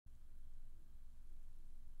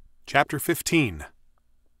Chapter 15.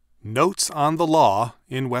 Notes on the Law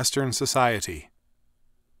in Western Society.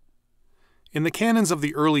 In the canons of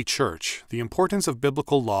the early Church, the importance of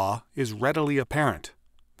biblical law is readily apparent.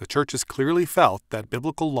 The churches clearly felt that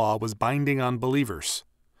biblical law was binding on believers.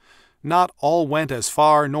 Not all went as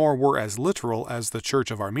far nor were as literal as the Church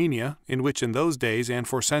of Armenia, in which in those days and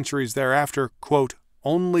for centuries thereafter, quote,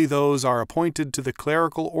 "only those are appointed to the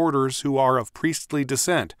clerical orders who are of priestly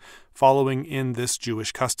descent, following in this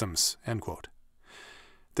Jewish customs." End quote.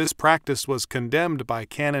 This practice was condemned by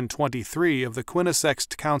Canon 23 of the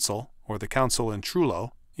Quinisext Council, or the Council in Trullo,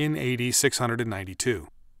 in AD 692.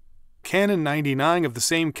 Canon 99 of the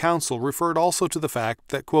same council referred also to the fact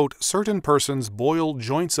that, quote, "certain persons boil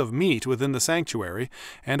joints of meat within the sanctuary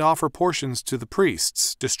and offer portions to the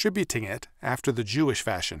priests, distributing it after the Jewish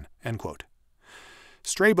fashion." End quote.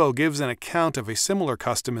 Strabo gives an account of a similar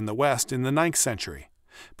custom in the West in the 9th century.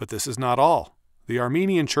 But this is not all. The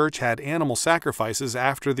Armenian Church had animal sacrifices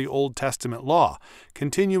after the Old Testament law,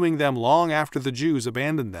 continuing them long after the Jews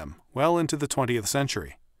abandoned them, well into the 20th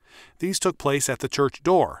century. These took place at the church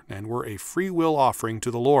door and were a free will offering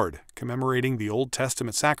to the Lord, commemorating the Old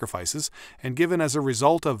Testament sacrifices and given as a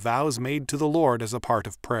result of vows made to the Lord as a part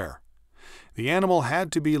of prayer. The animal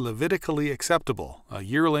had to be Levitically acceptable, a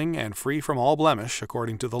yearling and free from all blemish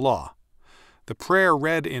according to the law. The prayer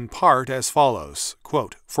read in part as follows,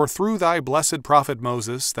 quote, "For through thy blessed prophet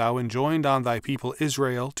Moses thou enjoined on thy people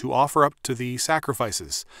Israel to offer up to thee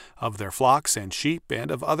sacrifices of their flocks and sheep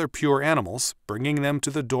and of other pure animals, bringing them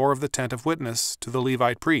to the door of the tent of witness to the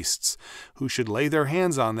Levite priests, who should lay their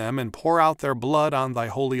hands on them and pour out their blood on thy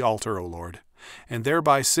holy altar, O Lord. And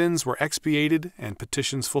thereby sins were expiated and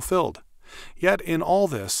petitions fulfilled. Yet in all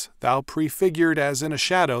this thou prefigured as in a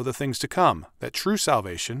shadow the things to come, that true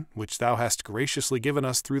salvation, which thou hast graciously given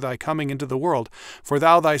us through thy coming into the world, for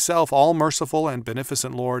thou thyself, all merciful and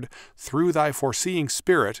beneficent Lord, through thy foreseeing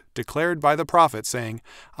Spirit, declared by the prophet, saying,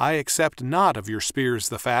 I accept not of your spears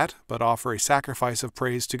the fat, but offer a sacrifice of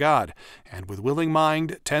praise to God, and with willing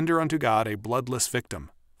mind tender unto God a bloodless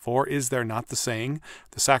victim. For is there not the saying,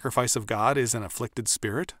 the sacrifice of God is an afflicted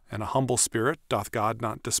spirit, and a humble spirit doth God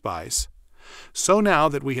not despise? So now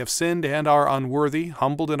that we have sinned and are unworthy,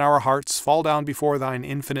 humbled in our hearts, fall down before thine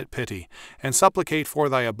infinite pity, and supplicate for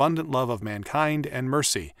thy abundant love of mankind and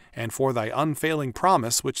mercy, and for thy unfailing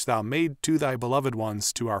promise which thou made to thy beloved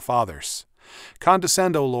ones, to our fathers.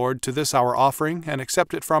 Condescend, O Lord, to this our offering, and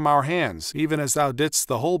accept it from our hands, even as thou didst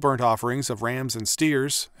the whole burnt offerings of rams and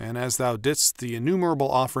steers, and as thou didst the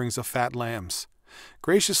innumerable offerings of fat lambs.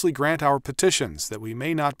 Graciously grant our petitions, that we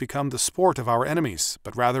may not become the sport of our enemies,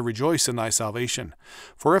 but rather rejoice in thy salvation.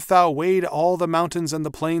 For if thou weighed all the mountains and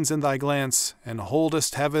the plains in thy glance, and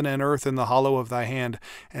holdest heaven and earth in the hollow of thy hand,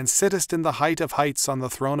 and sittest in the height of heights on the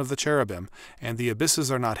throne of the cherubim, and the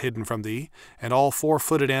abysses are not hidden from thee, and all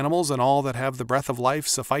four-footed animals and all that have the breath of life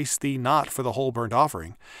suffice thee not for the whole burnt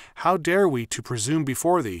offering, how dare we to presume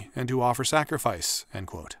before thee, and to offer sacrifice?" End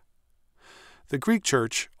quote. The Greek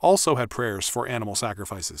Church also had prayers for animal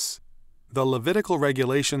sacrifices. The Levitical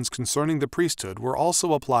regulations concerning the priesthood were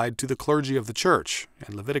also applied to the clergy of the Church,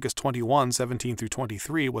 and Leviticus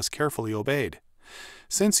 21:17-23 was carefully obeyed.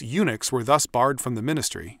 Since eunuchs were thus barred from the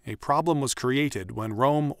ministry, a problem was created when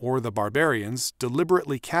Rome or the barbarians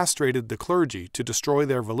deliberately castrated the clergy to destroy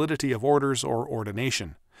their validity of orders or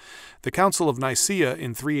ordination. The Council of Nicaea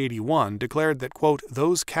in 381 declared that, quote,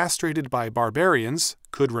 "those castrated by barbarians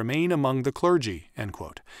could remain among the clergy," end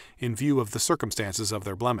quote, in view of the circumstances of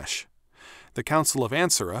their blemish. The Council of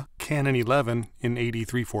Ancyra, Canon 11 in AD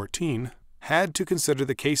 314, had to consider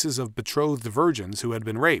the cases of betrothed virgins who had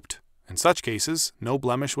been raped. In such cases, no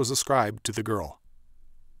blemish was ascribed to the girl.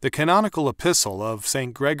 The canonical epistle of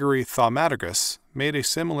St. Gregory Thaumaturgus made a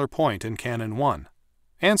similar point in Canon 1.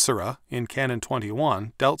 Ancyra, in Canon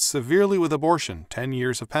 21, dealt severely with abortion, 10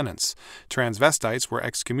 years of penance. Transvestites were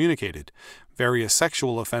excommunicated. Various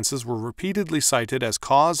sexual offenses were repeatedly cited as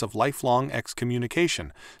cause of lifelong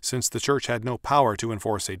excommunication, since the Church had no power to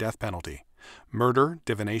enforce a death penalty. Murder,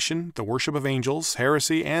 divination, the worship of angels,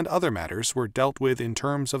 heresy, and other matters were dealt with in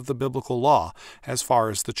terms of the biblical law, as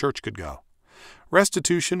far as the Church could go.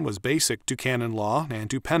 Restitution was basic to canon law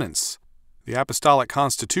and to penance. The Apostolic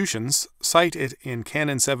Constitutions cite it in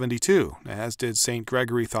Canon 72, as did St.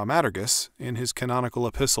 Gregory Thaumaturgus in his canonical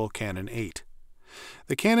epistle Canon 8.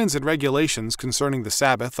 The canons and regulations concerning the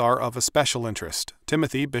Sabbath are of especial interest.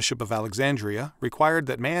 Timothy, Bishop of Alexandria, required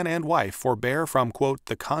that man and wife forbear from, quote,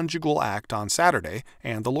 "the conjugal act on Saturday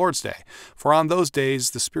and the Lord's Day, for on those days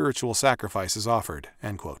the spiritual sacrifice is offered,"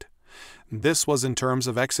 end quote. This was in terms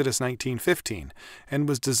of Exodus 19:15, and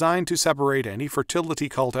was designed to separate any fertility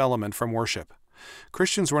cult element from worship.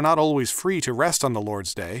 Christians were not always free to rest on the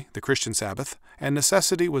Lord's Day, the Christian Sabbath, and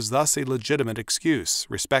necessity was thus a legitimate excuse.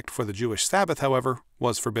 Respect for the Jewish Sabbath, however,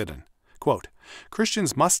 was forbidden. Quote,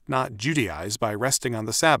 Christians must not Judaize by resting on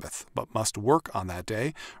the Sabbath, but must work on that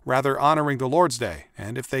day, rather honoring the Lord's Day,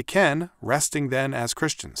 and if they can, resting then as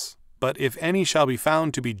Christians. But if any shall be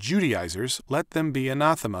found to be Judaizers, let them be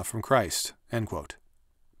anathema from Christ. End quote.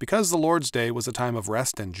 Because the Lord's Day was a time of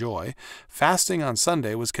rest and joy, fasting on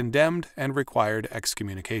Sunday was condemned and required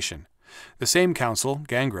excommunication. The same council,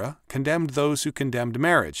 Gangra, condemned those who condemned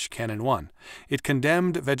marriage, Canon 1. It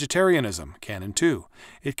condemned vegetarianism, Canon 2.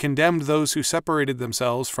 It condemned those who separated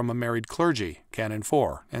themselves from a married clergy, Canon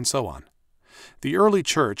 4, and so on. The early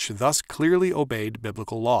Church thus clearly obeyed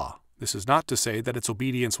biblical law. This is not to say that its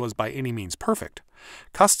obedience was by any means perfect.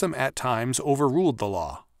 Custom at times overruled the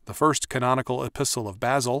law. The first canonical epistle of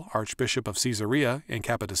Basil, Archbishop of Caesarea in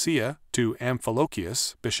Cappadocia, to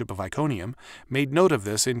Amphilochius, Bishop of Iconium, made note of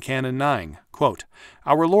this in Canon 9, quote,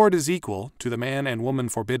 Our Lord is equal to the man and woman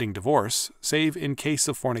forbidding divorce, save in case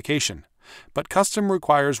of fornication. But custom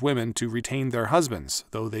requires women to retain their husbands,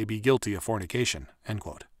 though they be guilty of fornication. End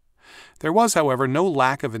quote. There was, however, no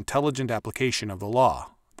lack of intelligent application of the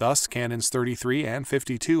law. Thus, Canons 33 and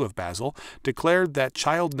 52 of Basil declared that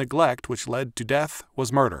child neglect which led to death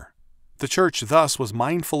was murder. The Church thus was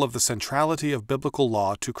mindful of the centrality of biblical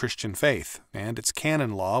law to Christian faith, and its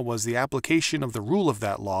canon law was the application of the rule of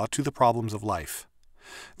that law to the problems of life.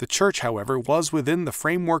 The Church, however, was within the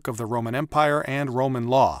framework of the Roman Empire and Roman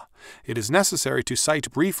law. It is necessary to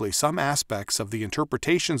cite briefly some aspects of the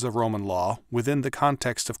interpretations of Roman law within the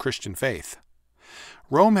context of Christian faith.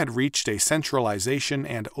 Rome had reached a centralization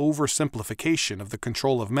and oversimplification of the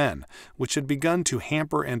control of men, which had begun to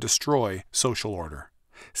hamper and destroy social order.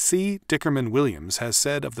 C. Dickerman Williams has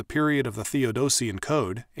said of the period of the Theodosian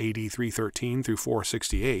Code, AD 313 through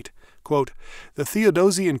 468, quote, The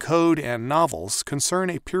Theodosian Code and novels concern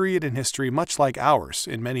a period in history much like ours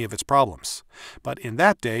in many of its problems. But in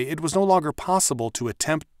that day it was no longer possible to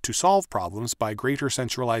attempt to solve problems by greater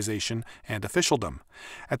centralization and officialdom.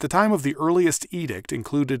 At the time of the earliest edict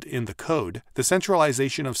included in the Code, the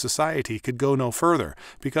centralization of society could go no further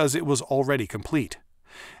because it was already complete.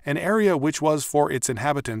 An area which was for its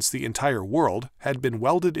inhabitants the entire world had been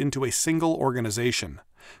welded into a single organization.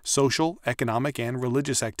 Social, economic, and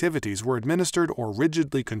religious activities were administered or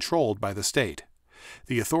rigidly controlled by the state.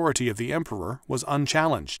 The authority of the emperor was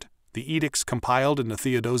unchallenged. The edicts compiled in the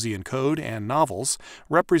Theodosian Code and novels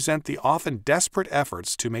represent the often desperate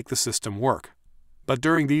efforts to make the system work. But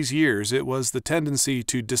during these years it was the tendency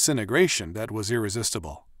to disintegration that was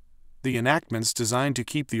irresistible. The enactments designed to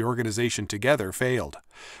keep the organization together failed.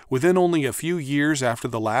 Within only a few years after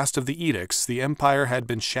the last of the edicts, the empire had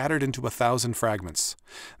been shattered into 1,000 fragments.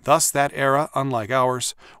 Thus that era, unlike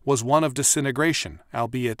ours, was one of disintegration,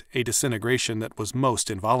 albeit a disintegration that was most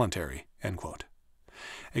involuntary. End quote.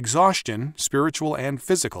 Exhaustion, spiritual and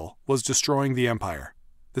physical, was destroying the empire.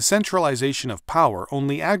 The centralization of power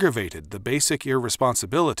only aggravated the basic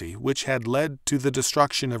irresponsibility which had led to the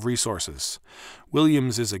destruction of resources.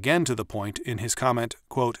 Williams is again to the point in his comment,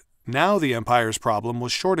 quote, Now the empire's problem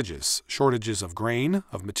was shortages of grain,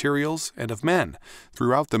 of materials, and of men.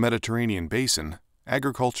 Throughout the Mediterranean basin,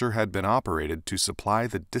 agriculture had been operated to supply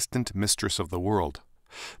the distant mistress of the world.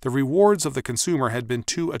 The rewards of the consumer had been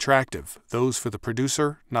too attractive, those for the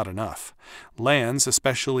producer not enough. Lands,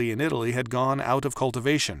 especially in Italy, had gone out of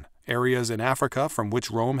cultivation. Areas in Africa from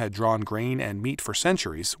which Rome had drawn grain and meat for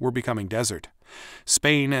centuries were becoming desert.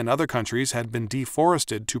 Spain and other countries had been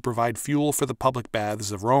deforested to provide fuel for the public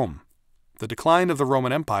baths of Rome. The decline of the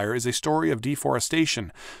Roman Empire is a story of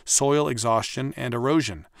deforestation, soil exhaustion, and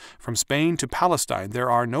erosion. From Spain to Palestine, there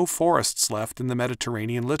are no forests left in the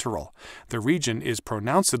Mediterranean littoral. The region is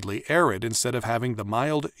pronouncedly arid instead of having the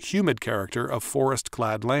mild, humid character of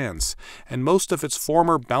forest-clad lands, and most of its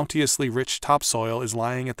former bounteously rich topsoil is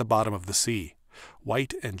lying at the bottom of the sea.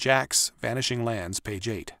 White and Jack's Vanishing Lands, page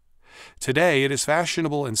 8. Today, it is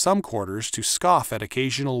fashionable in some quarters to scoff at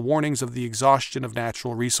occasional warnings of the exhaustion of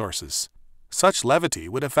natural resources. Such levity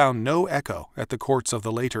would have found no echo at the courts of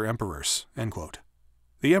the later emperors. End quote.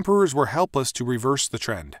 The emperors were helpless to reverse the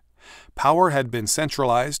trend. Power had been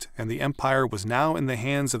centralized, and the empire was now in the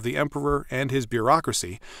hands of the emperor and his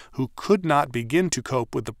bureaucracy, who could not begin to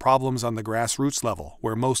cope with the problems on the grassroots level,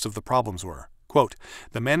 where most of the problems were. Quote,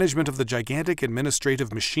 The management of the gigantic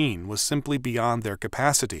administrative machine was simply beyond their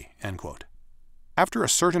capacity. End quote. After a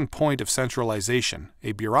certain point of centralization,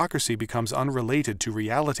 a bureaucracy becomes unrelated to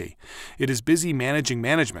reality. It is busy managing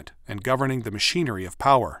management and governing the machinery of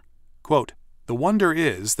power. Quote, The wonder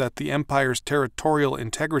is that the empire's territorial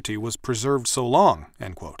integrity was preserved so long.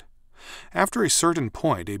 End quote. After a certain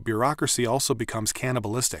point, a bureaucracy also becomes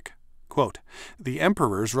cannibalistic. Quote, "The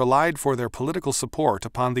emperors relied for their political support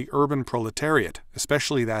upon the urban proletariat,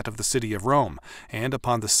 especially that of the city of Rome, and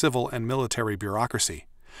upon the civil and military bureaucracy.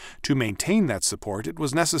 To maintain that support, it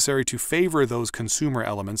was necessary to favor those consumer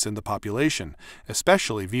elements in the population,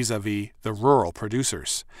 especially vis-à-vis the rural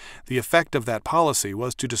producers. The effect of that policy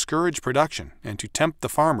was to discourage production and to tempt the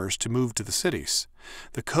farmers to move to the cities.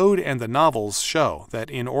 The code and the novels show that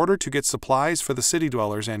in order to get supplies for the city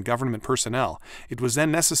dwellers and government personnel, it was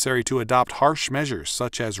then necessary to adopt harsh measures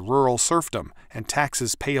such as rural serfdom and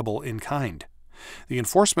taxes payable in kind. The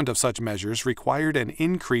enforcement of such measures required an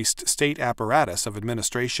increased state apparatus of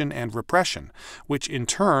administration and repression, which in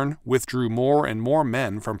turn withdrew more and more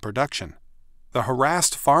men from production. The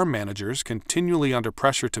harassed farm managers, continually under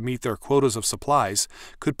pressure to meet their quotas of supplies,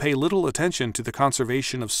 could pay little attention to the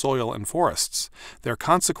conservation of soil and forests. Their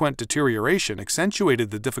consequent deterioration accentuated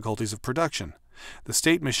the difficulties of production. The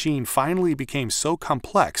state machine finally became so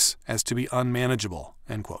complex as to be unmanageable."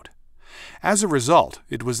 End quote. As a result,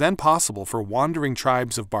 it was then possible for wandering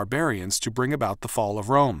tribes of barbarians to bring about the fall of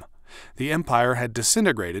Rome. The empire had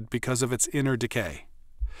disintegrated because of its inner decay.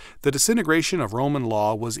 The disintegration of Roman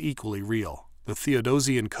law was equally real. The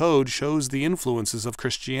Theodosian Code shows the influences of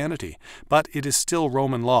Christianity, but it is still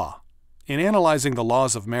Roman law. In analyzing the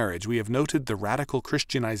laws of marriage, we have noted the radical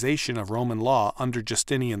Christianization of Roman law under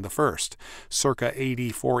Justinian I, circa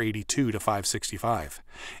AD 482 to 565.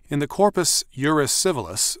 In the Corpus Juris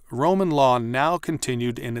Civilis, Roman law now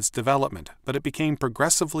continued in its development, but it became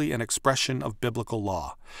progressively an expression of biblical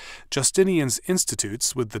law. Justinian's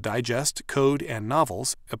Institutes, with the digest, code, and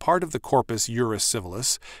novels, a part of the Corpus Juris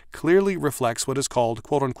Civilis, clearly reflects what is called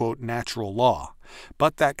quote-unquote natural law.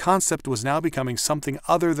 But that concept was now becoming something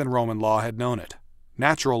other than Roman law had known it.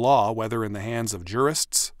 Natural law, whether in the hands of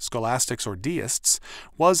jurists, scholastics, or deists,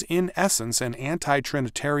 was in essence an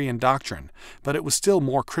anti-Trinitarian doctrine, but it was still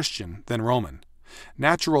more Christian than Roman.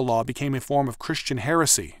 Natural law became a form of Christian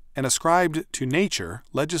heresy and ascribed to nature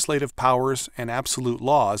legislative powers and absolute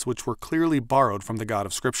laws which were clearly borrowed from the God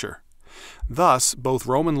of Scripture. Thus, both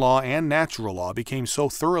Roman law and natural law became so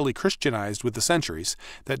thoroughly Christianized with the centuries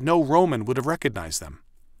that no Roman would have recognized them.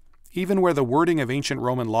 Even where the wording of ancient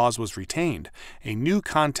Roman laws was retained, a new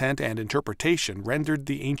content and interpretation rendered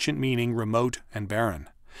the ancient meaning remote and barren.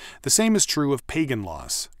 The same is true of pagan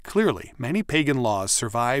laws. Clearly, many pagan laws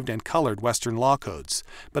survived and colored Western law codes,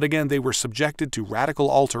 but again they were subjected to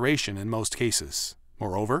radical alteration in most cases.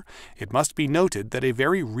 Moreover, it must be noted that a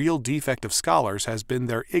very real defect of scholars has been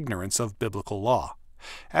their ignorance of biblical law.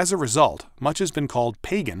 As a result, much has been called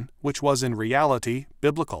pagan, which was in reality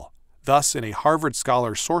biblical. Thus, in a Harvard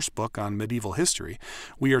scholar's sourcebook on medieval history,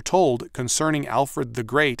 we are told concerning Alfred the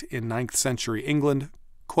Great in 9th century England,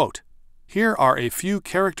 quote, "Here are a few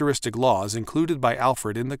characteristic laws included by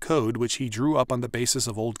Alfred in the code which he drew up on the basis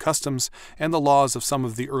of old customs and the laws of some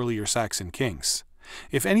of the earlier Saxon kings.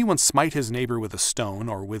 If anyone smite his neighbor with a stone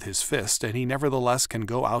or with his fist, and he nevertheless can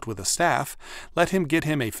go out with a staff, let him get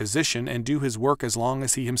him a physician and do his work as long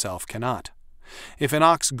as he himself cannot. If an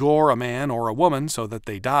ox gore a man or a woman so that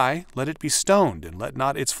they die, let it be stoned, and let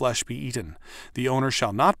not its flesh be eaten. The owner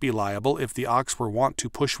shall not be liable if the ox were wont to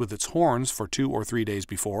push with its horns for 2 or 3 days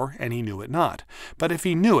before, and he knew it not. But if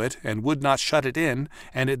he knew it, and would not shut it in,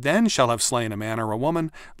 and it then shall have slain a man or a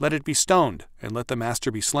woman, let it be stoned, and let the master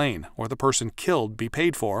be slain, or the person killed be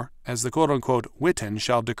paid for, as the quote-unquote witan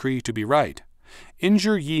shall decree to be right.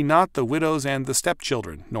 Injure ye not the widows and the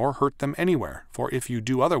stepchildren, nor hurt them anywhere, for if you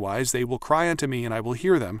do otherwise, they will cry unto me, and I will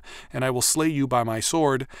hear them, and I will slay you by my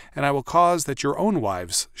sword, and I will cause that your own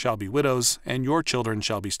wives shall be widows, and your children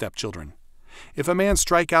shall be stepchildren. If a man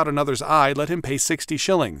strike out another's eye, let him pay 60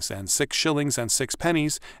 shillings, and 6 shillings and 6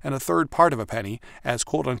 pennies, and a third part of a penny, as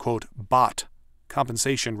quote-unquote bot,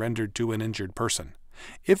 compensation rendered to an injured person.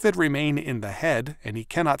 If it remain in the head, and he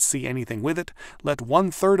cannot see anything with it, let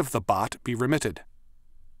 1/3 of the bot be remitted.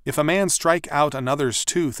 If a man strike out another's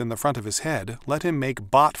tooth in the front of his head, let him make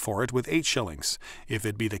bot for it with 8 shillings. If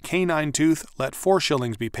it be the canine tooth, let 4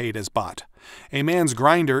 shillings be paid as bot. A man's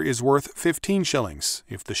grinder is worth 15 shillings.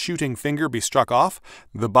 If the shooting finger be struck off,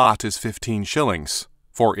 the bot is 15 shillings.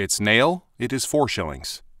 For its nail, it is 4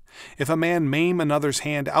 shillings. If a man maim another's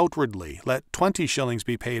hand outwardly, let 20 shillings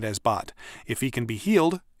be paid as bot. If he can be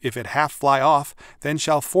healed, if it half fly off, then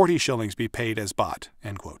shall 40 shillings be paid as bot."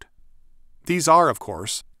 End quote. These are, of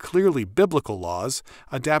course, clearly biblical laws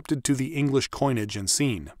adapted to the English coinage and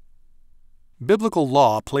scene. Biblical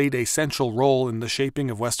law played a central role in the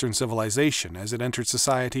shaping of Western civilization as it entered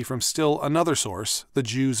society from still another source, the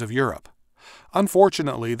Jews of Europe.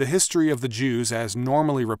 Unfortunately, the history of the Jews as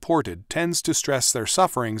normally reported tends to stress their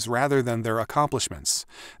sufferings rather than their accomplishments.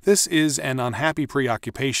 This is an unhappy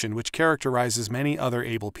preoccupation which characterizes many other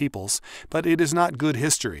able peoples, but it is not good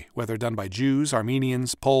history, whether done by Jews,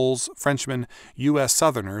 Armenians, Poles, Frenchmen, U.S.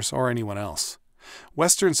 Southerners, or anyone else.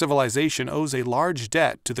 Western civilization owes a large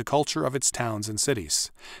debt to the culture of its towns and cities.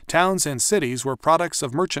 Towns and cities were products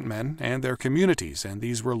of merchantmen and their communities, and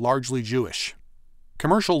these were largely Jewish.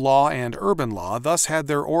 Commercial law and urban law thus had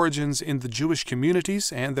their origins in the Jewish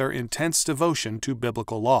communities and their intense devotion to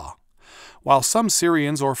biblical law. While some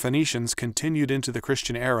Syrians or Phoenicians continued into the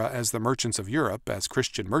Christian era as the merchants of Europe as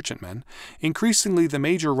Christian merchantmen, increasingly the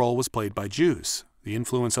major role was played by Jews. The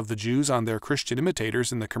influence of the Jews on their Christian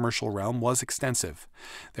imitators in the commercial realm was extensive.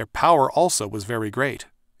 Their power also was very great.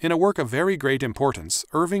 In a work of very great importance,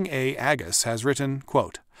 Irving A. Agus has written,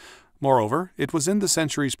 quote, "Moreover, it was in the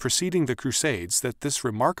centuries preceding the Crusades that this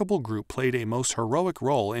remarkable group played a most heroic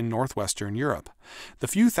role in northwestern Europe. The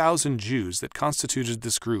few thousand Jews that constituted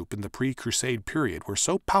this group in the pre-Crusade period were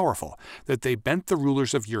so powerful that they bent the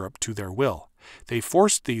rulers of Europe to their will. They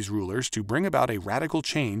forced these rulers to bring about a radical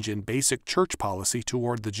change in basic church policy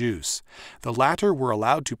toward the Jews. The latter were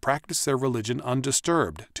allowed to practice their religion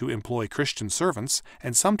undisturbed, to employ Christian servants,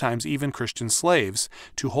 and sometimes even Christian slaves,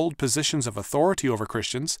 to hold positions of authority over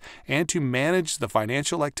Christians, and to manage the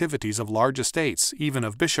financial activities of large estates, even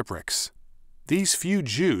of bishoprics. These few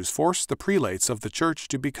Jews forced the prelates of the church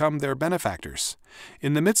to become their benefactors.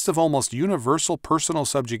 In the midst of almost universal personal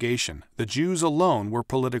subjugation, the Jews alone were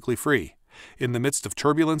politically free. In the midst of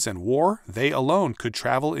turbulence and war, they alone could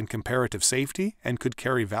travel in comparative safety and could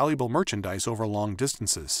carry valuable merchandise over long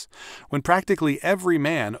distances. When practically every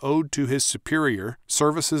man owed to his superior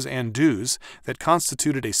services and dues that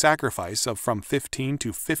constituted a sacrifice of from 15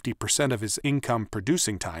 to 50% of his income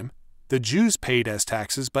producing time, the Jews paid as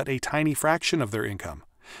taxes but a tiny fraction of their income.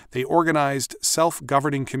 They organized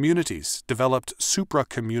self-governing communities, developed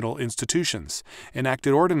supra-communal institutions,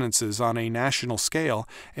 enacted ordinances on a national scale,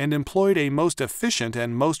 and employed a most efficient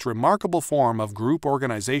and most remarkable form of group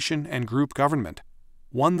organization and group government,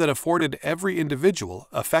 one that afforded every individual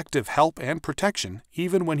effective help and protection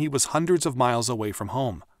even when he was hundreds of miles away from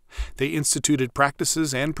home. They instituted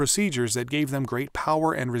practices and procedures that gave them great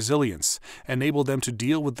power and resilience, enabled them to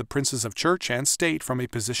deal with the princes of church and state from a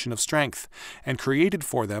position of strength, and created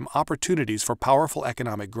for them opportunities for powerful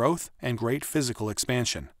economic growth and great physical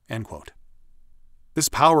expansion." End quote. This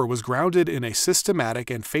power was grounded in a systematic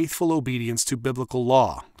and faithful obedience to biblical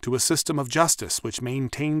law, to a system of justice which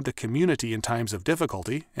maintained the community in times of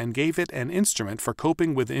difficulty and gave it an instrument for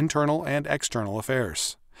coping with internal and external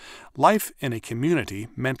affairs. Life in a community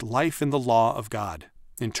meant life in the law of God.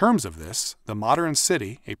 In terms of this, the modern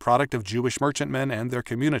city, a product of Jewish merchantmen and their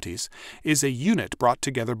communities, is a unit brought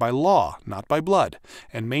together by law, not by blood,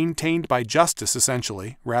 and maintained by justice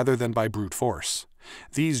essentially, rather than by brute force.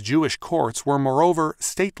 These Jewish courts were moreover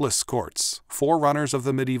stateless courts, forerunners of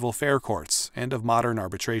the medieval fair courts and of modern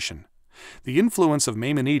arbitration. The influence of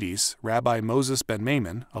Maimonides, Rabbi Moses ben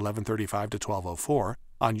Maimon, 1135 to 1204,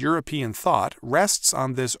 on European thought rests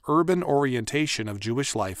on this urban orientation of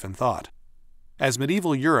Jewish life and thought. As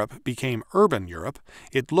medieval Europe became urban Europe,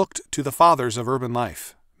 it looked to the fathers of urban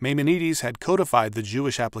life. Maimonides had codified the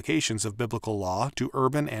Jewish applications of biblical law to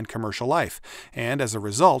urban and commercial life, and as a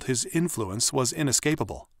result his influence was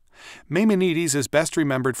inescapable. Maimonides is best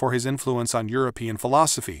remembered for his influence on European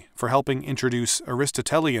philosophy, for helping introduce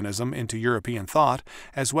Aristotelianism into European thought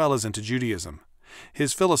as well as into Judaism.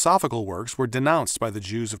 His philosophical works were denounced by the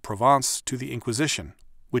Jews of Provence to the Inquisition,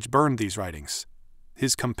 which burned these writings.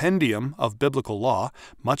 His compendium of biblical law,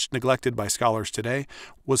 much neglected by scholars today,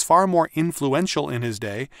 was far more influential in his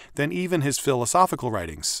day than even his philosophical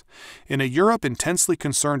writings. In a Europe intensely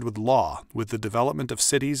concerned with law, with the development of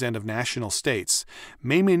cities and of national states,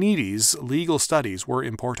 Maimonides' legal studies were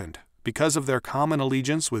important. Because of their common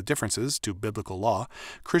allegiance with differences to biblical law,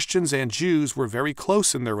 Christians and Jews were very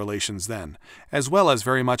close in their relations then, as well as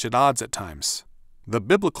very much at odds at times. The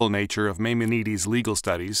biblical nature of Maimonides' legal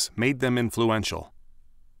studies made them influential.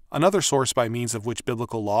 Another source by means of which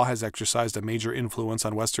biblical law has exercised a major influence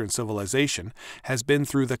on Western civilization has been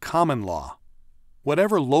through the common law.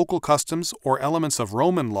 Whatever local customs or elements of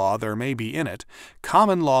Roman law there may be in it,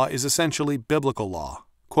 common law is essentially biblical law.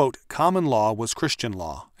 Quote, "Common law was Christian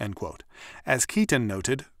law," end quote. As Keaton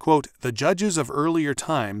noted, quote, "The judges of earlier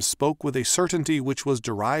times spoke with a certainty which was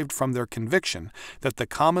derived from their conviction that the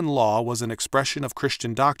common law was an expression of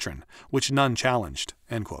Christian doctrine, which none challenged,"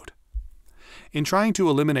 end quote. In trying to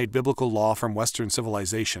eliminate biblical law from Western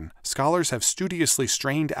civilization, scholars have studiously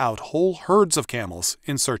strained out whole herds of camels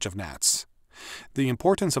in search of gnats. The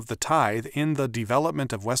importance of the tithe in the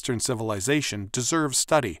development of Western civilization deserves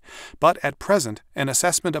study, but at present an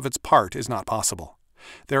assessment of its part is not possible.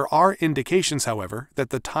 There are indications, however, that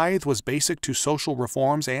the tithe was basic to social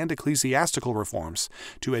reforms and ecclesiastical reforms,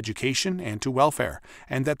 to education and to welfare,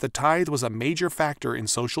 and that the tithe was a major factor in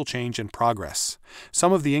social change and progress.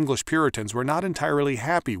 Some of the English Puritans were not entirely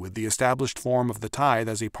happy with the established form of the tithe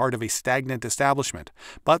as a part of a stagnant establishment,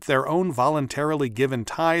 but their own voluntarily given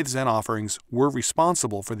tithes and offerings were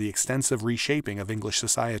responsible for the extensive reshaping of English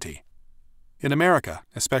society. In America,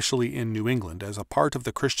 especially in New England, as a part of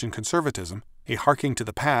the Christian conservatism, a harking to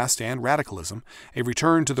the past and radicalism, a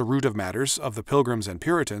return to the root of matters of the Pilgrims and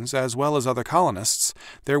Puritans as well as other colonists,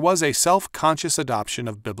 there was a self-conscious adoption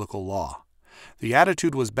of biblical law. The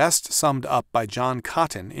attitude was best summed up by John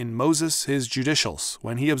Cotton in Moses His Judicials,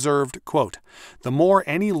 when he observed, quote, "The more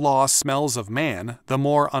any law smells of man, the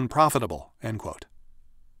more unprofitable," end quote.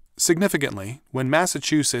 Significantly, when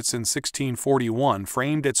Massachusetts in 1641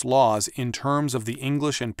 framed its laws in terms of the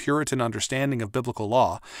English and Puritan understanding of biblical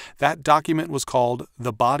law, that document was called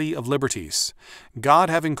the Body of Liberties.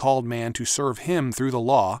 God, having called man to serve him through the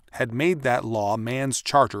law, had made that law man's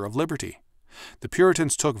charter of liberty. The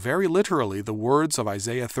Puritans took very literally the words of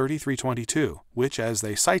Isaiah 33:22, which, as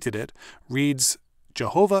they cited it, reads,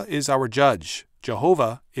 "Jehovah is our judge.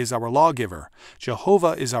 Jehovah is our lawgiver.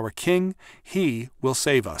 Jehovah is our king. He will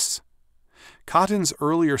save us." Cotton's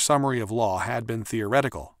earlier summary of law had been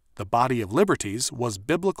theoretical. The Body of Liberties was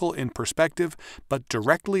biblical in perspective, but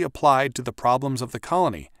directly applied to the problems of the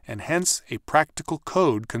colony, and hence a practical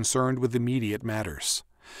code concerned with immediate matters.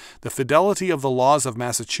 The fidelity of the laws of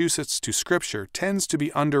Massachusetts to Scripture tends to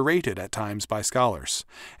be underrated at times by scholars,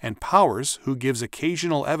 and Powers, who gives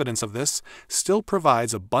occasional evidence of this, still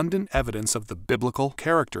provides abundant evidence of the biblical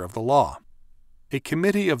character of the law. A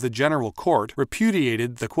committee of the General Court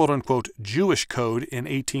repudiated the quote-unquote Jewish Code in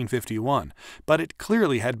 1851, but it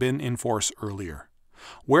clearly had been in force earlier.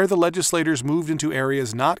 Where the legislators moved into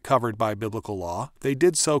areas not covered by biblical law, they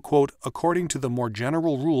did so, quote, "according to the more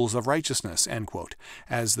general rules of righteousness," end quote,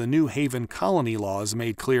 as the New Haven colony laws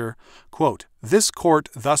made clear, quote, "This court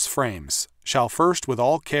thus frames, shall first with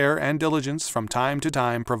all care and diligence from time to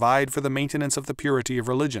time provide for the maintenance of the purity of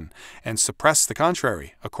religion, and suppress the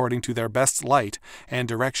contrary, according to their best light and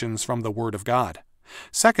directions from the Word of God.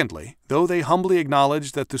 Secondly, though they humbly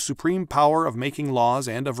acknowledge that the supreme power of making laws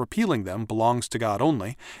and of repealing them belongs to God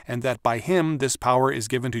only, and that by him this power is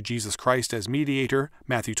given to Jesus Christ as mediator,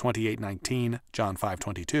 Matthew 28:19, John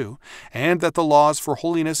 5:22, and that the laws for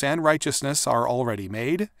holiness and righteousness are already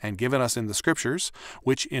made and given us in the Scriptures,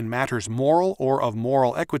 which in matters moral or of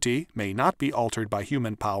moral equity may not be altered by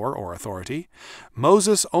human power or authority,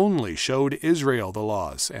 Moses only showed Israel the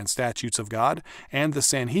laws and statutes of God, and the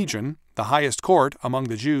Sanhedrin, the highest court among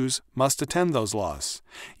the Jews, must attend those laws.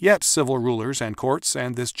 Yet civil rulers and courts,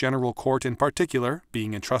 and this general court in particular,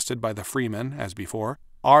 being entrusted by the freemen, as before,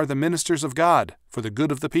 are the ministers of God for the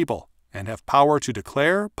good of the people, and have power to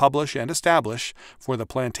declare, publish, and establish, for the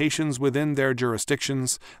plantations within their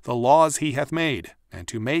jurisdictions, the laws he hath made, and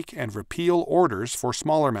to make and repeal orders for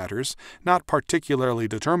smaller matters, not particularly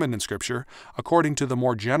determined in Scripture, according to the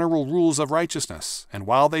more general rules of righteousness, and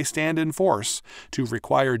while they stand in force, to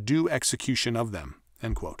require due execution of them."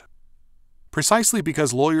 End quote. Precisely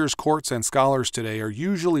because lawyers, courts, and scholars today are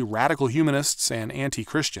usually radical humanists and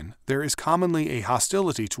anti-Christian, there is commonly a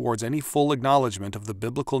hostility towards any full acknowledgement of the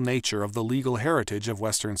biblical nature of the legal heritage of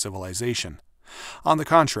Western civilization. On the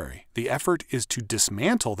contrary, the effort is to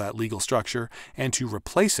dismantle that legal structure and to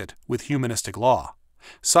replace it with humanistic law.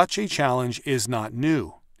 Such a challenge is not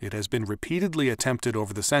new. It has been repeatedly attempted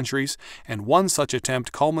over the centuries, and one such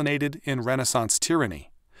attempt culminated in Renaissance tyranny.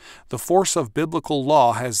 The force of biblical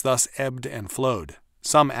law has thus ebbed and flowed.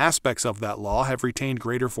 Some aspects of that law have retained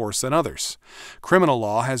greater force than others. Criminal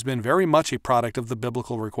law has been very much a product of the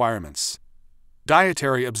biblical requirements.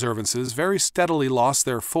 Dietary observances very steadily lost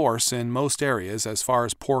their force in most areas as far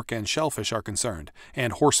as pork and shellfish are concerned,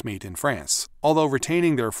 and horsemeat in France, although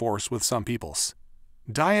retaining their force with some peoples.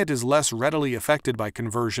 Diet is less readily affected by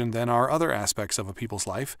conversion than are other aspects of a people's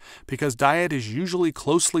life, because diet is usually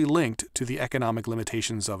closely linked to the economic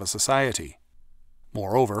limitations of a society.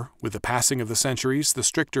 Moreover, with the passing of the centuries, the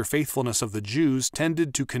stricter faithfulness of the Jews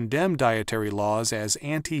tended to condemn dietary laws as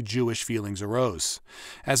anti-Jewish feelings arose.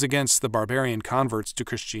 As against the barbarian converts to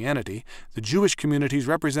Christianity, the Jewish communities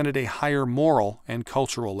represented a higher moral and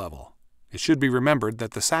cultural level. It should be remembered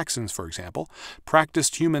that the Saxons, for example,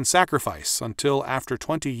 practiced human sacrifice until, after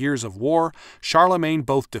 20 years of war, Charlemagne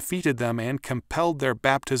both defeated them and compelled their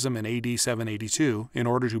baptism in AD 782 in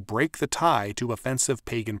order to break the tie to offensive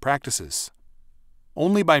pagan practices.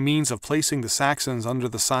 Only by means of placing the Saxons under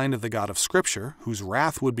the sign of the God of Scripture, whose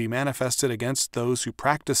wrath would be manifested against those who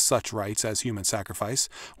practiced such rites as human sacrifice,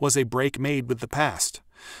 was a break made with the past.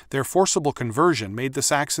 Their forcible conversion made the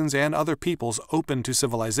Saxons and other peoples open to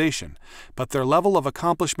civilization, but their level of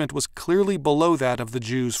accomplishment was clearly below that of the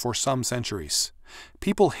Jews for some centuries.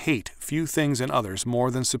 People hate few things in others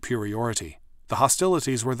more than superiority. The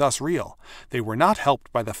hostilities were thus real. They were not helped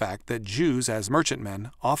by the fact that Jews, as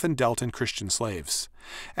merchantmen, often dealt in Christian slaves.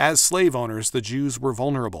 As slave owners, the Jews were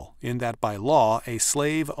vulnerable, in that by law a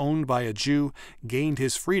slave owned by a Jew gained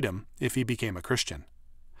his freedom if he became a Christian.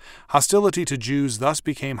 Hostility to Jews thus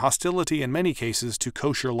became hostility in many cases to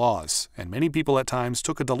kosher laws, and many people at times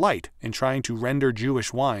took a delight in trying to render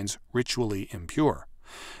Jewish wines ritually impure.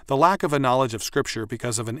 The lack of a knowledge of Scripture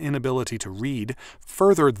because of an inability to read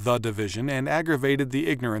furthered the division and aggravated the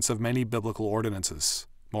ignorance of many biblical ordinances.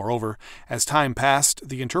 Moreover, as time passed,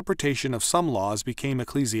 the interpretation of some laws became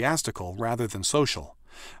ecclesiastical rather than social.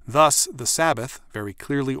 Thus, the Sabbath, very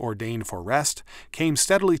clearly ordained for rest, came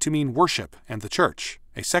steadily to mean worship and the church.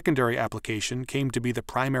 A secondary application came to be the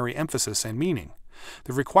primary emphasis and meaning.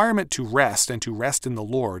 The requirement to rest and to rest in the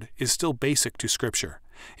Lord is still basic to Scripture.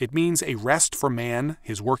 It means a rest for man,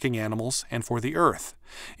 his working animals, and for the earth.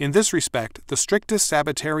 In this respect, the strictest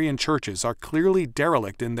Sabbatarian churches are clearly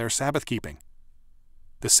derelict in their Sabbath-keeping.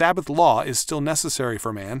 The Sabbath law is still necessary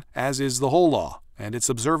for man, as is the whole law, and its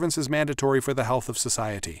observance is mandatory for the health of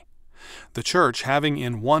society. The Church, having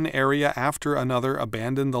in one area after another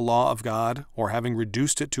abandoned the law of God, or having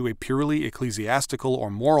reduced it to a purely ecclesiastical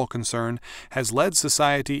or moral concern, has led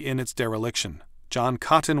society in its dereliction. John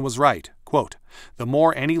Cotton was right, quote, "The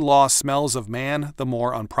more any law smells of man, the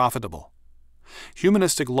more unprofitable."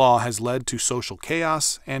 Humanistic law has led to social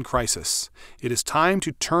chaos and crisis. It is time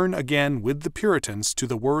to turn again with the Puritans to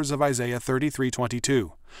the words of Isaiah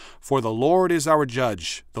 33:22. "For the Lord is our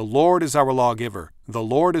judge, the Lord is our lawgiver, the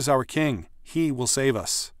Lord is our king, he will save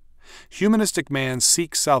us." Humanistic man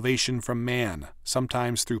seeks salvation from man,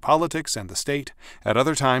 sometimes through politics and the state, at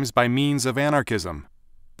other times by means of anarchism.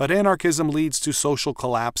 But anarchism leads to social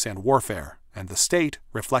collapse and warfare, and the state,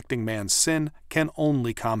 reflecting man's sin, can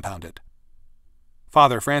only compound it.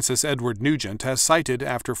 Father Francis Edward Nugent has cited,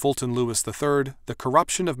 after Fulton Lewis III, the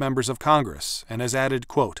corruption of members of Congress, and has added,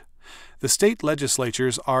 quote, "The state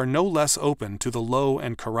legislatures are no less open to the low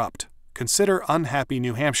and corrupt. Consider unhappy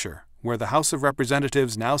New Hampshire, where the House of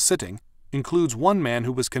Representatives now sitting includes one man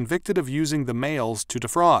who was convicted of using the mails to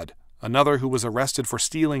defraud, another who was arrested for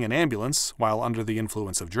stealing an ambulance while under the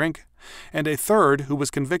influence of drink, and a third who was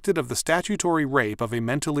convicted of the statutory rape of a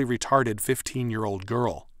mentally retarded 15-year-old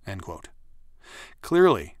girl." End quote.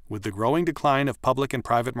 Clearly, with the growing decline of public and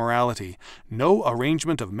private morality, no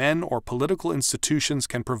arrangement of men or political institutions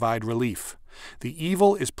can provide relief. The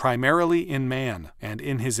evil is primarily in man, and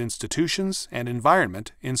in his institutions and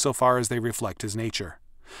environment insofar as they reflect his nature.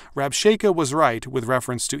 Rabshakeh was right with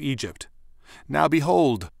reference to Egypt. "Now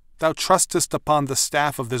behold, thou trustest upon the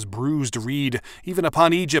staff of this bruised reed, even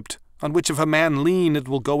upon Egypt, on which if a man lean it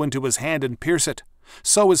will go into his hand and pierce it.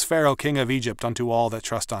 So is Pharaoh king of Egypt unto all that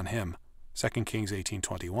trust on him." 2 Kings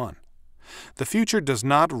 18:21. The future does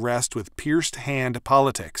not rest with pierced hand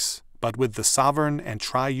politics, but with the sovereign and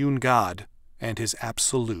triune God and his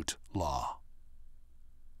absolute law.